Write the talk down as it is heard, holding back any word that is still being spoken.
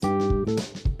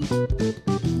Welcome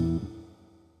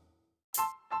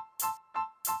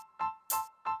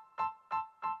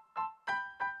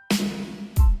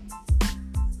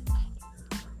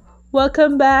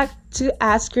back to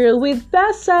Ask Girl with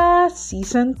Bessa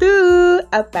Season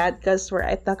 2, a podcast where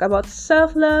I talk about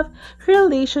self-love,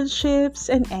 relationships,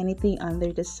 and anything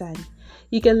under the sun.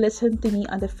 You can listen to me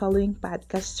on the following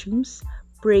podcast streams: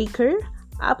 Breaker,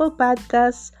 Apple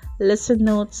Podcasts, Listen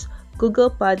Notes,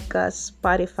 Google Podcasts,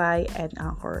 Spotify, and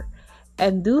Anchor.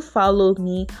 And do follow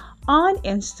me on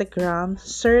Instagram.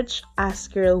 Search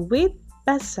Ask Girl with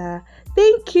Bessa.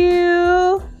 Thank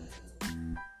you!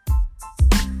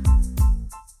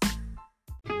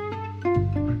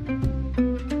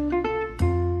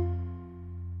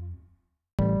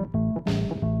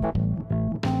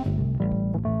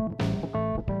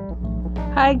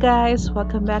 Hi guys,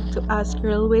 welcome back to Ask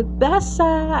Girl with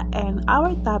Bessa, and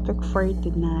our topic for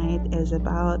tonight is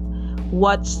about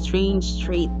what strange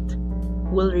trait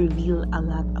will reveal a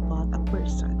lot about a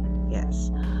person.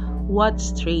 Yes, what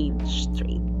strange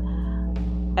trait.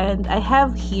 And I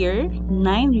have here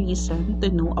 9 reasons to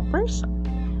know a person.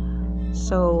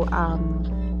 So,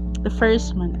 the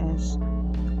first one is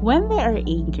when they are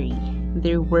angry,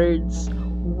 their words,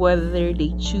 whether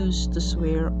they choose to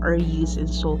swear or use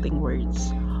insulting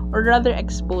words, or rather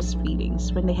expose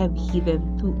feelings when they have hidden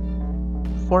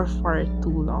for far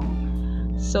too long.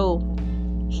 So,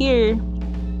 here,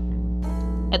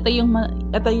 ito yung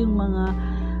mga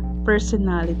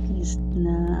personalities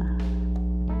na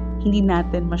hindi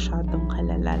natin masyadong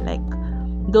kalala. Like,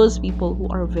 those people who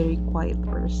are very quiet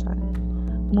person.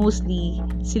 Mostly,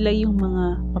 sila yung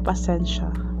mga mapasensya,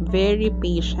 very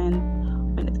patient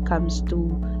when it comes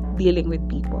to dealing with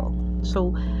people.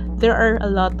 So, there are a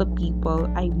lot of people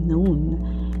I've known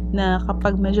na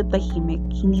kapag medyo tahimik,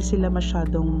 hindi sila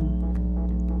masyadong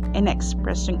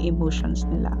in-express yung emotions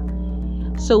nila.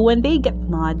 So, when they get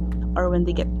mad or when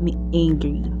they get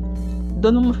angry,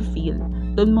 doon mo ma-feel,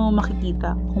 doon mo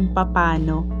makikita kung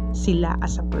paano sila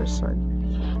as a person.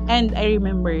 And I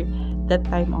remember that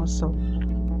time also,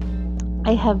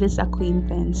 I have this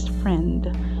acquaintance friend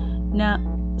na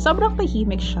sobrang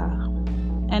tahimik siya.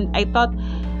 And I thought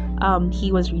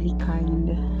he was really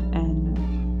kind. And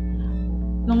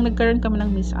nung nagkaroon kami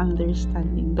ng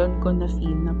misunderstanding, doon ko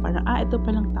na-feel na parang, ito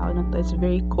palang tao na to is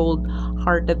very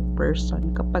cold-hearted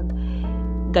person. Kapag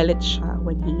galit siya,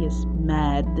 when he is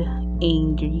mad,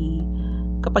 angry,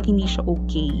 kapag hindi siya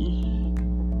okay,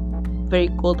 very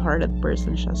cold-hearted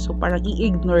person siya. So, parang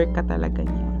i-ignore ka talaga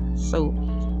niya. So,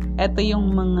 ito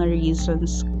yung mga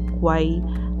reasons why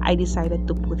I decided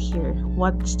to put here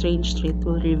what strange trait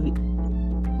will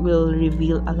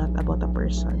reveal a lot about a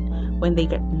person when they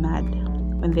get mad,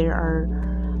 when they are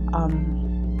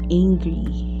angry.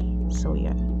 So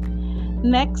yeah.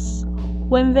 Next,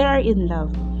 when they are in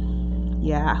love.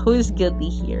 Yeah, who is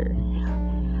guilty here?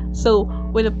 So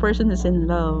when a person is in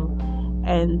love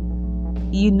and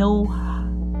you know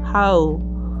how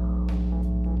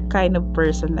kind of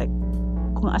person, like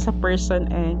kung as a person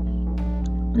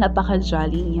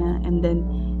napaka-jolly niya, and then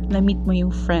na-meet mo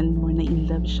yung friend mo na in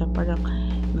love siya, parang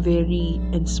very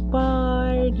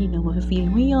inspired, ma-feel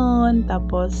mo yun,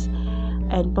 tapos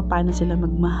and paano sila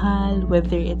magmahal,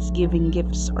 whether it's giving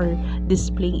gifts or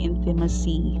displaying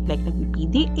intimacy, like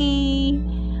nag-PDA,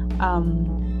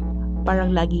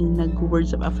 parang laging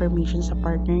nag-words of affirmation sa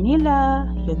partner nila,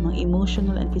 yun, mga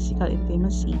emotional and physical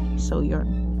intimacy. So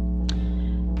yun,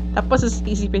 tapos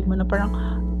isipin mo na parang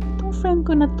friend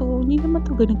ko na to, hindi naman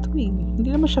to ganito eh.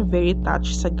 Hindi naman siya very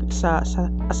touched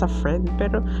as a friend.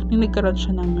 Pero nung nagkaroon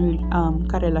siya ng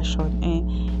karelasyon,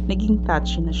 naging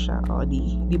touchy na siya. O,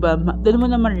 di ba? Doon mo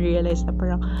naman realize na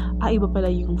parang, iba pala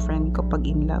yung friend ko pag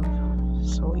in love.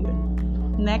 So, yun.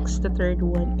 Next, the third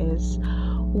one is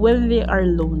when they are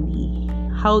lonely.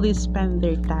 How they spend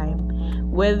their time.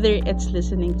 Whether it's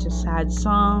listening to sad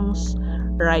songs,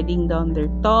 writing down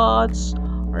their thoughts,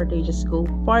 or they just go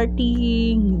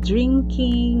partying,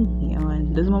 drinking,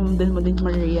 yun. Doon mo din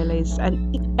ma-realize.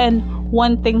 And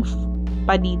one thing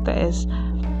pa dito is,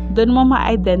 doon mo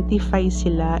ma-identify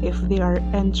sila if they are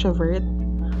introvert,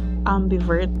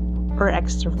 ambivert, or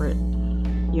extrovert.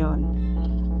 Yun.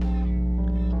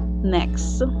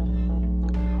 Next,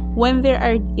 when they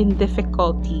are in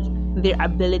difficulty, their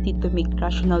ability to make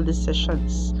rational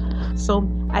decisions. So,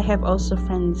 I have also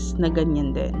friends na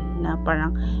ganyan din, na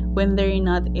parang when they're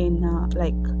not in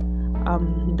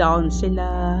down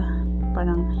sila,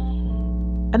 parang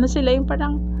sila yung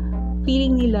parang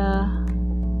feeling nila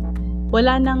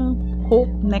wala nang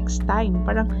hope next time.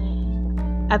 Parang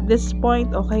at this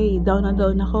point, okay, down na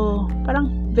down ako.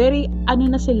 Parang very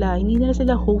na sila, hindi na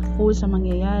sila hopeful sa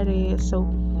mangyayari. So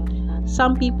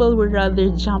Some people would rather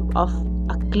jump off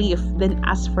a cliff than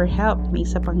ask for help. May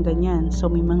isa pang ganyan. So,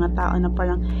 may mga tao na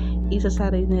parang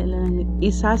isasarili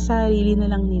na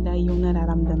lang nila yung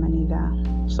nararamdaman nila.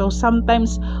 So,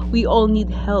 sometimes we all need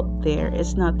help there.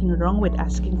 There's nothing wrong with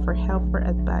asking for help or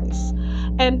advice.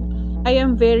 And I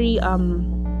am very,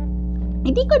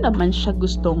 hindi ko naman siya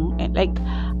gustong, like,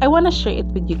 I wanna share it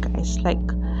with you guys. Like,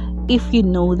 if you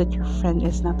know that your friend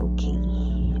is not okay,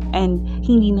 and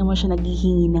hindi naman siya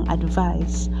naghihingi ng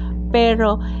advice,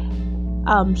 pero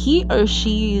he or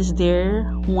she is there,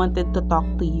 wanted to talk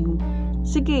to you,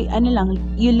 sige,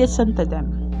 you listen to them.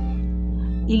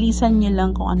 I-listen nyo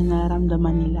lang kung ano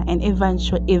nararamdaman nila, and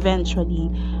eventually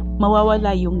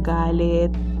mawawala yung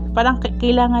galit. Parang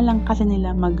kailangan lang kasi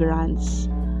nila mag-rants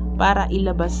para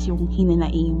ilabas yung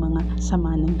hinanaing, yung mga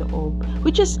sama ng loob,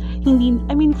 which is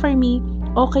for me,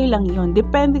 okay lang yun.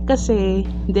 Depende kasi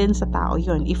din sa tao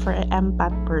yun. If you're an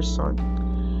empath person,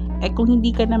 kung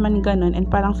hindi ka naman ganun and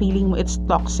parang feeling mo it's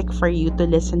toxic for you to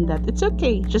listen that, it's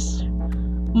okay. Just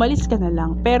umalis ka na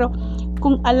lang. Pero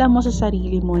kung alam mo sa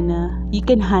sarili mo na you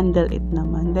can handle it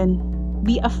naman, then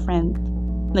be a friend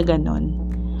na ganun.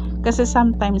 Kasi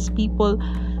sometimes people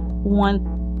want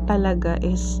talaga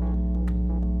is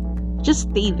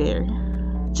just stay there.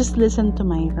 Just listen to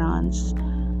my rants.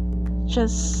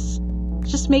 Just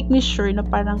make me sure na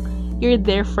parang you're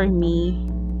there for me.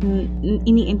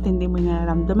 Iniintindi mo yung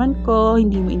nararamdaman ko,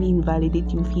 hindi mo ini-invalidate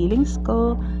yung feelings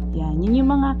ko. Yan, yun yung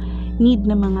mga need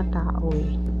ng mga tao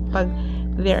pag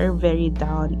they are very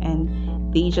down and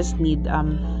they just need a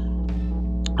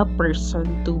person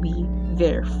to be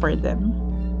there for them.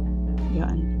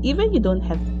 Yan. Even you don't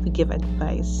have to give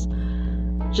advice,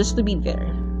 just to be there.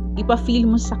 Ipa-feel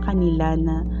mo sa kanila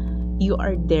na you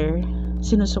are there,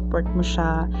 sinusupport mo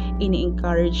siya,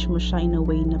 ini-encourage mo siya in a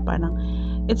way na parang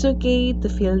it's okay to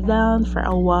feel down for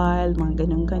a while, mga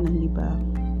ganun-ganun, di ba?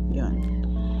 Yun.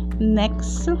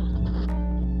 Next,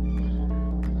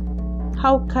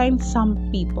 how kind some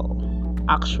people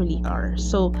actually are.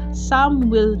 So, some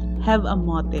will have a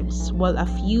motives while a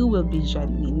few will be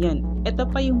genuine. Yun. Ito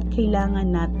pa yung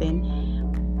kailangan natin.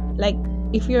 Like,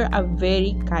 if you're a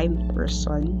very kind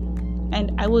person, and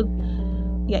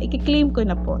i-claim ko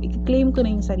na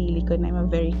yung sarili ko na I'm a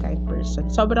very kind person.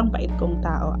 Sobrang bait kong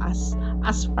tao as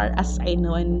far as I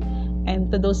know, and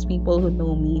to those people who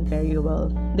know me very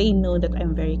well, they know that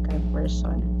I'm a very kind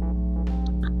person.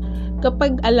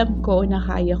 Kapag alam ko na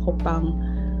kaya ko pang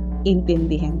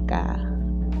intindihan ka,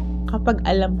 kapag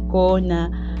alam ko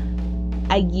na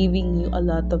I giving you a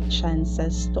lot of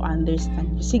chances to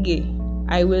understand you, sige,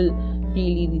 I will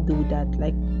really do that.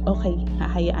 Like, okay,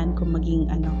 hahayaan ko maging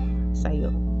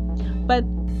sa'yo. But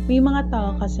may mga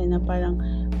tao kasi na parang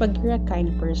pag you're a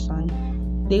kind person,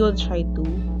 they will try to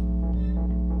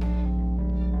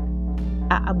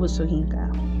aabusuhin ka.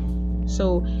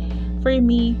 So, for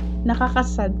me,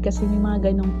 nakakasad kasi may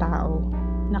mga ganong tao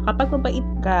na kapag mabait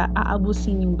ka,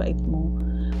 aabusin yung bait mo.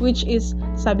 Which is,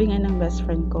 sabi nga ng best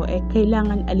friend ko,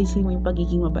 kailangan alisin mo yung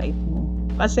pagiging mabait mo.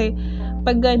 Kasi,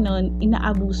 pag ganon,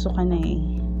 inaabuso ka na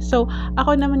So,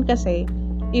 ako naman kasi,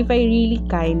 if I really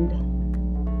kind,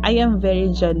 I am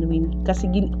very genuine. Kasi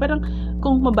parang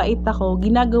kung mabait ako,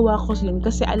 ginagawa ko yun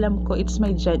kasi alam ko it's my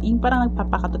job. Yung parang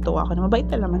nagpapakatotoo ako na mabait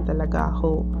na naman talaga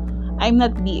ako. I'm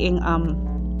not being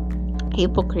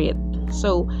hypocrite.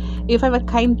 So, if I'm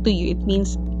kind to you, it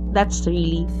means that's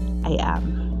really I am.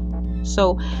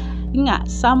 So, yun nga,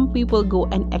 some people go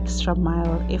an extra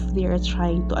mile if they are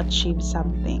trying to achieve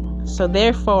something. So,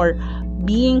 therefore,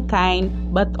 being kind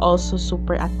but also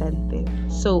super attentive.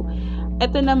 So,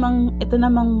 ito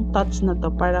namang thoughts na to,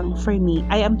 parang for me,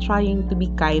 I am trying to be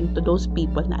kind to those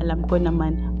people na alam ko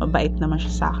naman mabait naman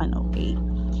siya sa akin, okay?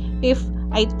 If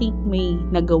I think may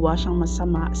nagawa siyang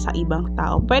masama sa ibang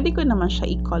tao, pwede ko naman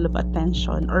siya i-call of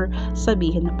attention or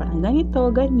sabihin na parang ganito,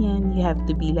 ganyan, you have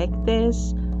to be like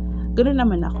this. Ganoon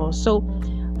naman ako. So,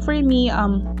 for me,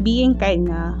 being kind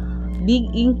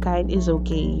is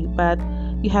okay, but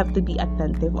you have to be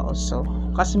attentive also.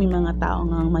 Kasi may mga tao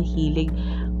nga mahilig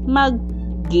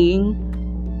maging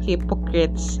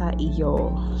hypocrite sa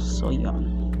iyo. So, yun.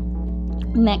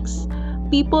 Next,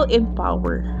 people in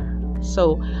power.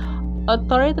 So,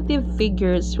 authoritative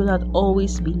figures will not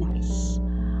always be nice.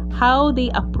 How they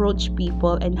approach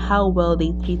people and how well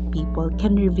they treat people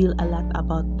can reveal a lot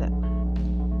about them.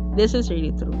 This is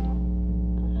really true.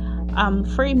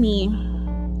 For me,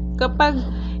 kapag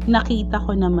nakita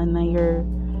ko naman na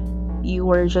you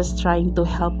were just trying to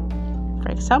help,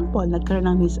 for example, nagkaroon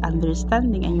ng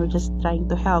misunderstanding and you're just trying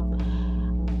to help,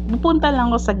 pupunta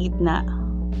lang ako sa gitna,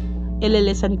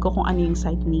 ililisten ko kung ano yung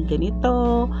side ni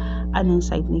ganito, anong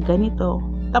side ni ganito,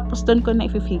 Tapos doon ko na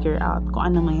i-figure out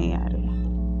kung ano mangyayari.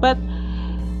 But,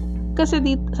 kasi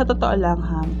sa totoo lang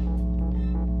ha,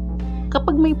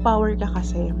 kapag may power ka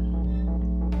kasi,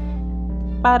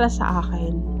 para sa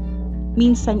akin,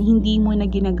 minsan hindi mo na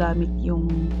ginagamit yung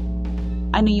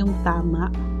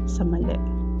tama sa mali.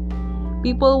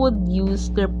 People would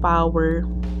use their power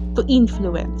to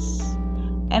influence.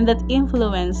 And that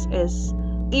influence is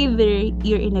either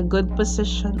you're in a good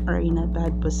position or in a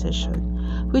bad position.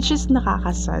 Which is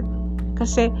nakakasad.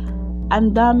 Kasi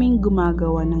ang daming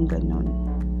gumagawa ng ganun.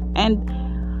 And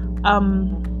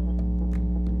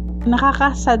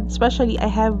nakakasad, especially I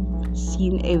have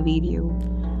seen a video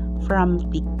from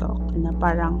TikTok na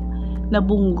parang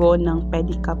nabunggo ng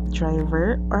pedicab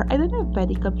driver, or I don't know if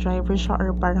pedicab driver siya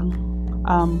or parang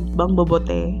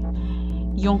bangbobote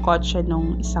yung kotse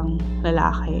nung isang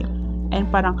lalaki, and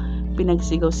parang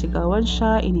pinagsigaw-sigawan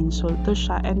siya, ininsulto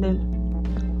siya, and then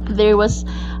there was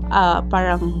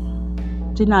parang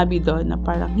sinabi doon na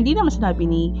parang hindi naman sinabi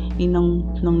ni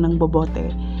nung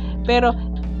bobote, pero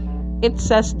it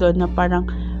says doon na parang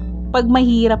pag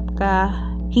mahirap ka,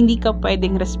 hindi ka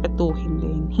pwedeng respetuhin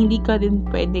din. Hindi ka din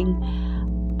pwedeng,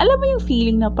 alam mo yung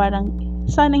feeling na parang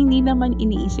sana hindi naman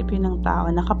iniisip yun ng tao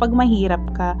na kapag mahirap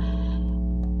ka,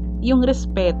 yung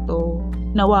respeto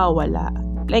nawawala.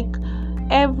 Like,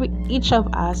 each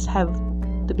of us have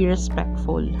to be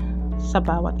respectful sa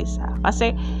bawat isa.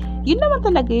 Kasi, yun naman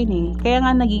talaga yun eh. Kaya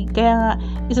nga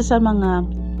isa sa mga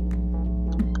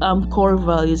core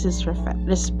values is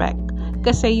respect.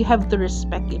 Kasi you have to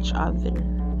respect each other.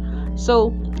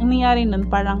 So, ang nangyari nun,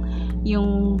 parang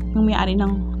yung may-ari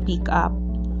ng pick-up,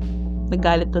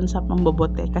 nagalit dun sa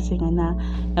pangbobote kasi nga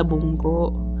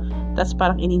nabunggo. Tapos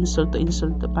parang ininsulto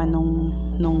pa nung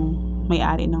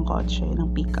may-ari ng kotse, ng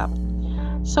pick-up.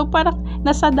 So, parang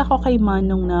nasad ako kay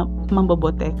Manong na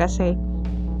mambobote kasi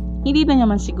hindi na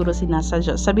naman siguro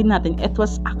sinasadya. Sabihin natin, it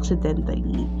was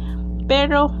accidentally.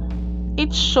 Pero,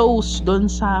 it shows dun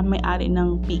sa may-ari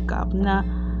ng pick-up na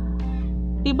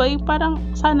diba, yung parang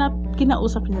sana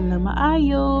kinausap nila na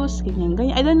maayos, ganyan.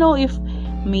 I don't know if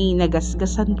may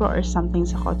nagasgasan po or something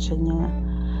sa kotse niya.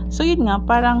 So, yun nga,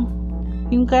 parang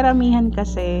yung karamihan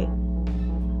kasi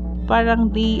parang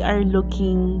they are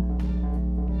looking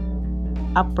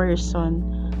a person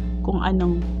kung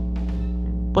anong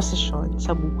posisyon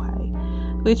sa buhay.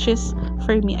 Which is,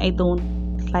 for me, I don't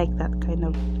like that kind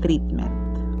of treatment.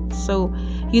 So,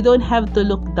 you don't have to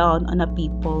look down on a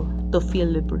people to feel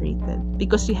liberated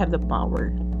because you have the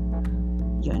power.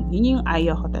 Yun yung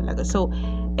ayaw ko talaga. So,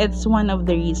 it's one of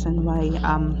the reason why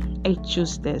I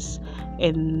choose this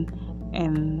in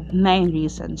 9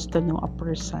 reasons to know a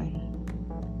person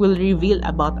will reveal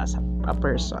about us a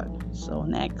person. So,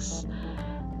 next.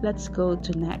 Let's go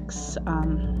to next.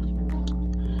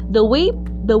 The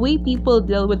way people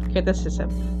deal with criticism.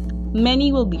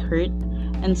 Many will be hurt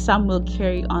and some will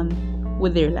carry on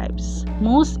with their lives.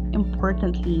 Most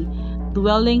importantly,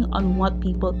 dwelling on what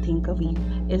people think of you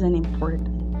isn't important.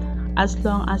 As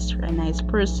long as you're a nice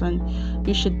person,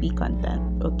 you should be content.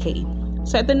 Okay.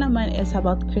 So, ito naman is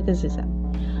about criticism.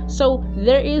 So,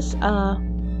 there is a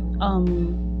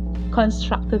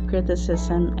constructive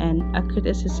criticism and a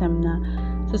criticism na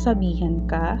sasabihin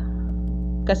ka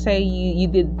kasi you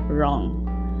did wrong.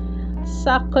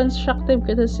 Sa constructive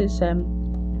criticism,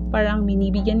 parang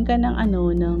binibigyan ka ng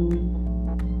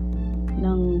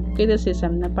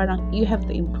criticism na parang you have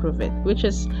to improve it, which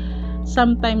is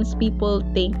sometimes people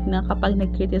think na kapag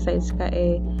nag-criticize ka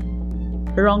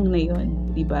wrong na yun,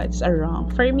 diba? It's a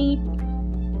wrong. For me,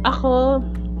 ako,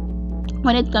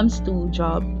 when it comes to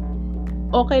job,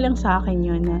 okay lang sa akin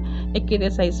yun na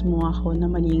i-criticize mo ako na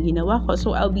mali yung ginawa ko.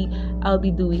 So I'll be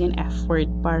doing an effort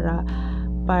para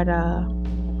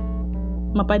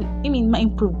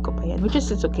ma-improve ko pa yan, which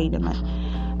is it's okay naman.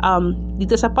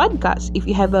 Dito sa podcast, if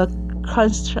you have a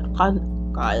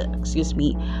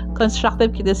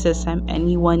constructive criticism and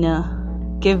you wanna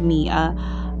give me a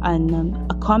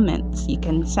comment, you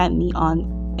can send me on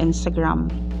Instagram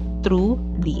through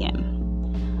DM.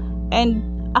 And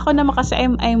ako naman kasi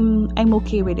I'm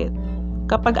okay with it.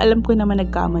 Kapag alam ko naman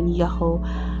nagkamali ako,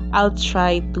 I'll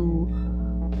try to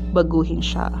baguhin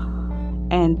siya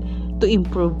and to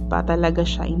improve pa talaga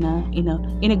siya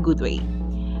in a good way.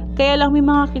 Kaya lang may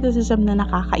mga criticism na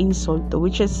nakaka-insulto,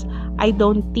 which is I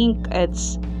don't think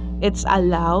it's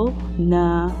allowed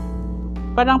na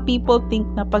parang people think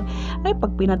na pag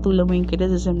pinatulan mo yung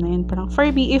criticism na yun, parang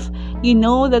for me, if you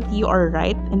know that you are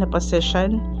right in a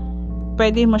position,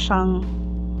 pwede mo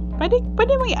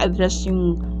i-address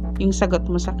yung sagot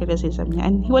mo sa criticism niya,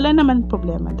 and wala naman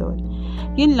problema doon.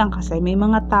 Yun lang kasi may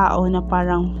mga tao na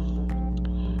parang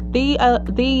they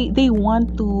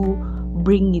want to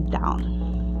bring you down.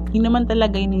 Yun naman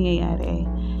talaga yung nangyayari.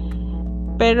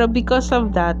 Pero because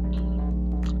of that,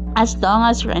 as long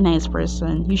as you're a nice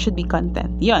person, you should be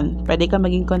content. Yun, pwede ka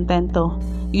maging kontento.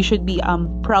 You should be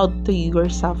proud to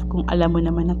yourself kung alam mo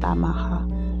naman na tama ka.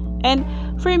 And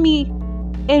for me,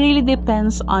 it really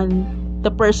depends on the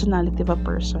personality of a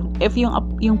person. If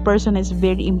yung person is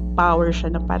very empowered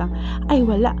siya na parang, ay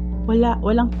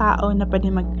walang tao na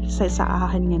pwede mag-criticize sa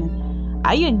akin ganun.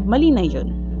 Ayun, mali na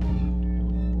yun.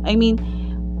 I mean,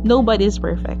 nobody is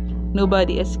perfect.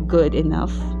 Nobody is good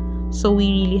enough. So we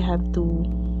really have to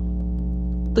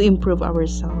improve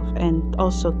ourselves and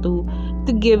also to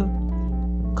give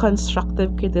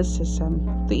constructive criticism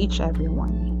to each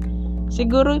everyone.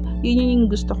 Siguro yun yung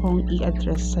gusto kong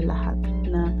i-address sa lahat,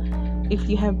 na if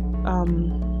you have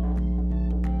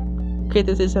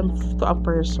criticism to a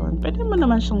person, pwede mo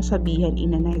naman siyang sabihan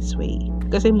in a nice way.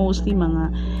 Kasi mostly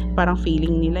mga parang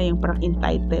feeling nila yung parang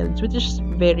entitled, which is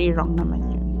very wrong naman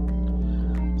yun.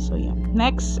 So yeah.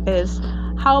 Next is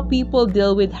how people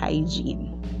deal with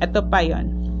hygiene. Ito pa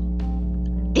yun.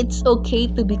 It's okay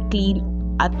to be clean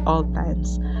at all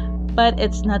times, but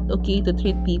it's not okay to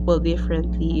treat people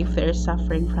differently if they're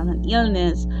suffering from an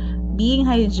illness. Being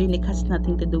hygienic has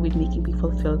nothing to do with making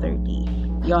people feel dirty.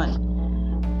 Yon.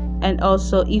 And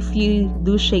also, if you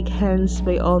do shake hands,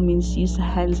 by all means, use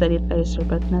hand sanitizer,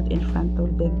 but not in front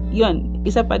of them. Yon.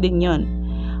 Isa pa din yon.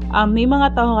 May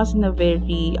mga tao kasi na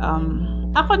very,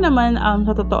 ako naman,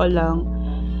 sa totoo lang,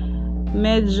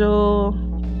 medyo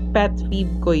pet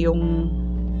peeve ko yung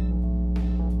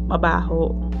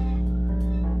mabaho.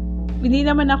 Hindi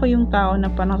naman ako yung tao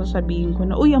na parang sasabihin ko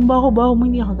na, uy, ang baho-baho mo,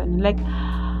 hindi ako ganun. Like,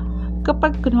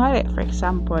 kapag, kunwari, for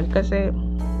example, kasi,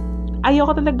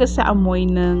 ayoko talaga sa amoy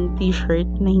ng t-shirt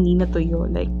na hindi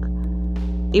natuyo. Like,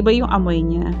 iba yung amoy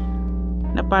niya,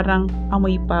 na parang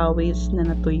amoy pawis na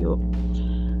natuyo.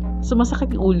 So,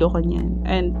 masakit yung ulo ko niyan.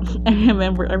 And, I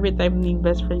remember, every time yung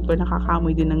best friend ko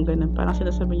nakakamoy din ng ganun, parang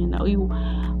sinasabi niya na, uy,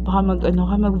 baka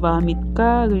mag-vomit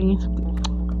ka, ganyan.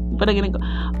 Parang ganun ko,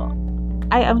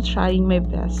 I am trying my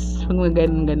best kung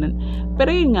ganun. Pero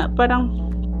yun nga, parang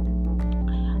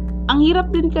ang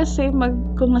hirap din kasi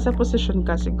kung nasa posisyon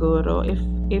ka siguro if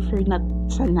you're not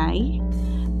sanay.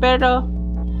 Pero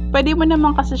pwede mo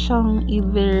naman kasi siyang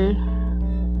either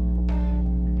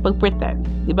pag-pretend.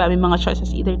 Diba? May mga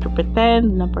choices, either to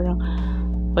pretend na parang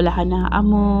wala ka na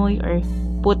amoy, or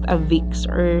put a Vicks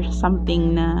or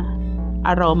something na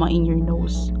aroma in your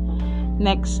nose.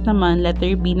 Next naman,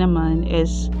 letter B naman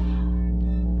is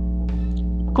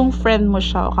kung friend mo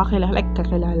siya o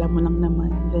kakilala mo lang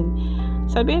naman, then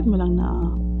sabihin mo lang na,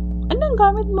 anong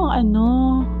gamit mo,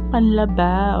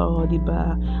 panlaba, o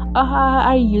diba,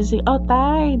 are you using,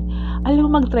 Tide, alam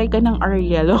mo, mag-try ka ng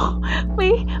Ariel.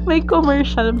 may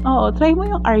commercial, try mo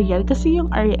yung Ariel, kasi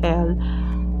yung Ariel,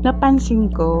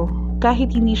 napansin ko,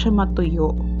 kahit hindi siya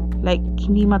matuyo, like,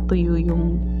 hindi matuyo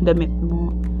yung damit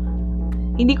mo.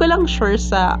 Hindi ko lang sure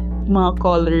sa mga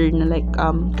color na like,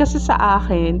 kasi sa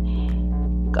akin,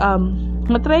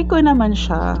 matry ko naman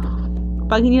siya.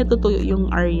 Pag hindi natutuyo yung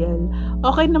Ariel,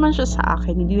 okay naman siya sa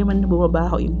akin. Hindi naman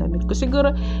bumabaho yung damit ko.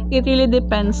 Siguro, it really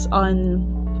depends on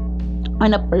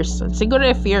a person. Siguro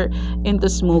if you're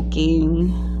into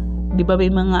smoking, di ba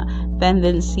may mga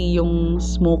tendency yung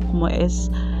smoke mo is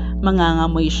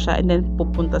mangangamoy siya and then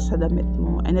pupunta sa damit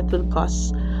mo. And it will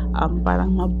cause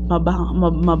parang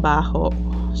mabaho.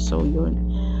 So, yun.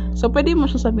 So, pwede mo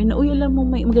siya sabihin na, uy, alam mo,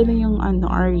 may maganda yung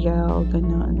Ariel,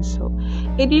 ganun. So,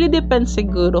 it really depends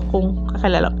siguro kung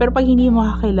kakilala. Pero pag hindi mo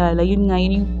kakilala, yun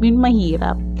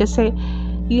mahirap. Kasi,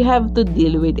 you have to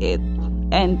deal with it.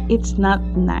 And it's not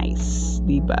nice,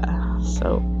 diba?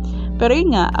 So, pero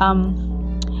yun nga,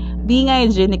 being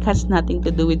hygienic has nothing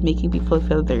to do with making people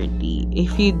feel dirty.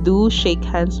 If you do shake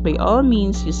hands, by all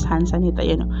means, use hand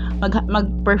sanitizer.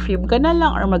 Mag-perfume ka na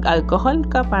lang or mag-alcohol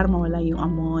ka para mawala yung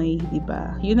amoy,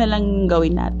 diba? Yun na lang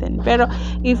gawin natin. Pero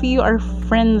if you are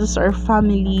friends or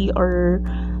family or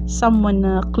someone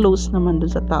na close naman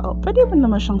doon sa tao, pwede mo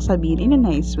naman siyang sabihin in a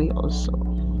nice way also.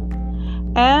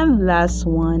 And last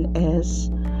one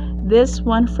is, this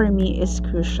one for me is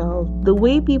crucial. The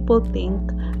way people think,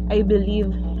 I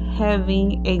believe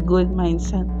having a good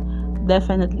mindset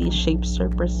definitely shapes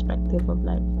your perspective of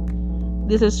life.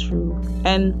 This is true.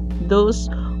 And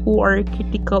those who are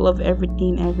critical of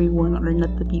everything and everyone are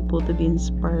not the people to be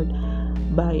inspired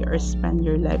by or spend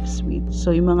your lives with.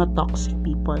 So, yung mga toxic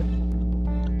people.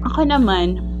 Ako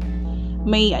naman,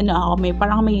 may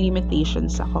parang may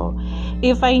limitations ako.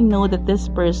 If I know that this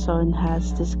person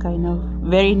has this kind of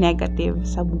very negative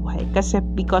sa buhay, kasi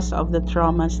because of the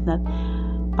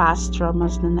past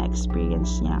traumas na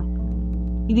na-experience niya,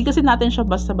 Hindi kasi natin siya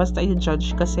basta-basta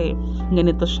i-judge kasi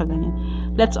ganito siya, ganyan.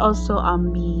 Let's also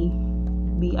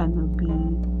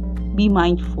be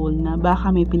mindful na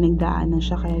baka may pinagdaanan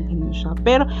siya kaya ganun siya.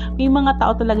 Pero may mga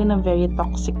tao talaga na very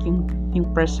toxic yung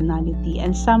personality,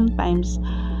 and sometimes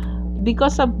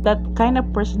because of that kind of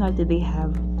personality they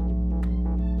have,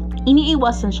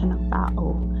 iniiwasan siya ng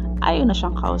tao, ayaw na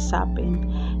siyang kausapin.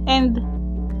 And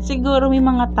siguro may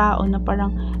mga tao na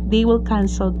parang they will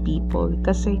cancel people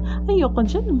kasi ayoko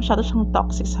dyan, masyado siyang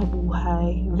toxic sa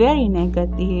buhay, very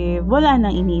negative, wala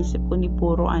nang iniisip kundi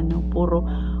puro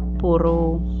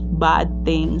bad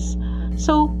things.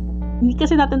 So hindi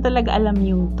kasi natin talaga alam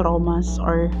yung traumas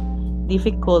or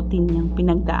difficulty niyang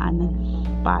pinagdaanan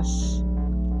past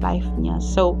life niya.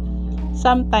 So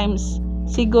sometimes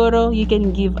siguro you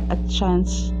can give a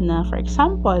chance na, for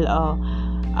example,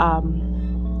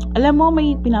 alam mo,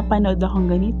 may pinapanood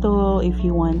akong ganito, if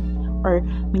you want, or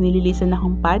may nililisan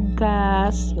akong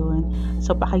podcast, yun.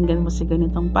 So, pakinggan mo si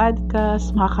ganitong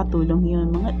podcast, makakatulong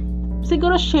yun.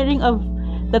 Siguro sharing of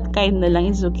that kind na lang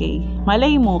is okay.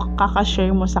 Malay mo,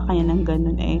 kakashare mo sa kanya ng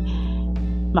ganun,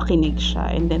 makinig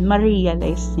siya, and then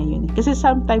ma-realize niya yun. Kasi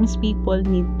sometimes people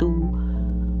need to,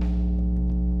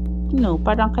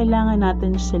 parang kailangan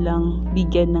natin silang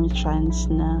bigyan ng chance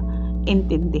na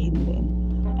intindihin din.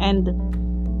 And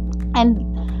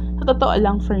sa totoo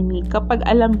lang for me, kapag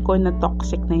alam ko na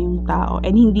toxic na yung tao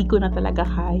and hindi ko na talaga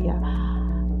kaya,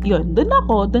 yun, doon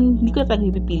hindi ko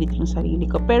talaga ipipilit yung sarili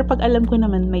ko. Pero pag alam ko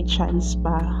naman may chance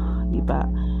pa, diba,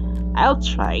 I'll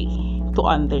try to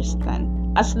understand.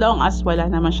 As long as wala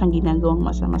naman siyang ginagawang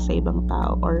masama sa ibang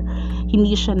tao, or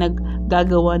hindi siya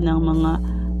naggagawa ng mga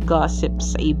gossip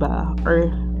sa iba, or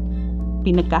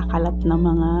pinagkakalat ng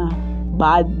mga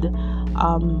bad,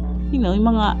 yung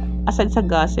mga, aside sa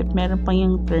gossip, meron pang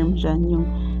yung term dyan,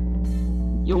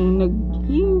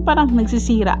 yung parang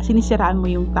sinisiraan mo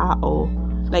yung tao.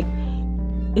 Like,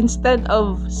 instead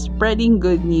of spreading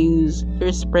good news,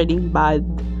 you're spreading bad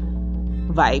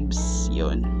vibes.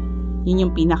 Yun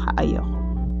yung pinakaayaw.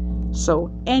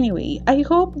 So, anyway, I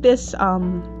hope this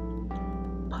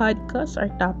podcast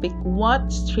or topic,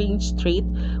 what strange trait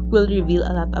will reveal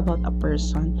a lot about a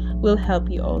person, will help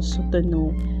you also to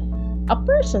know a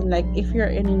person. Like, if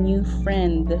you're in a new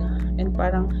friend and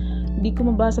parang hindi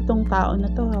ko mabasa tong tao na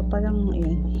to, parang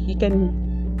you can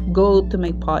go to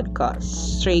my podcast,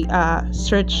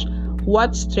 search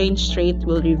what strange trait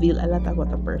will reveal a lot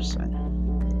about a person.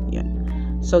 Yun.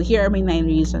 So here are my 9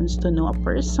 reasons to know a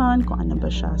person, kung ano ba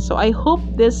siya. So I hope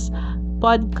this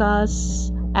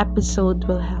podcast episode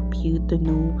will help you to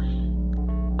know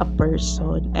a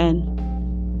person and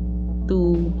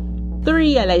to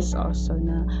realize also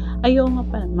na ayaw nga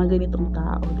pala mga ganitong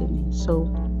tao din. So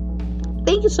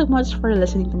thank you so much for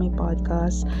listening to my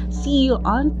podcast. See you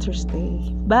on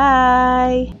Thursday.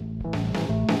 Bye!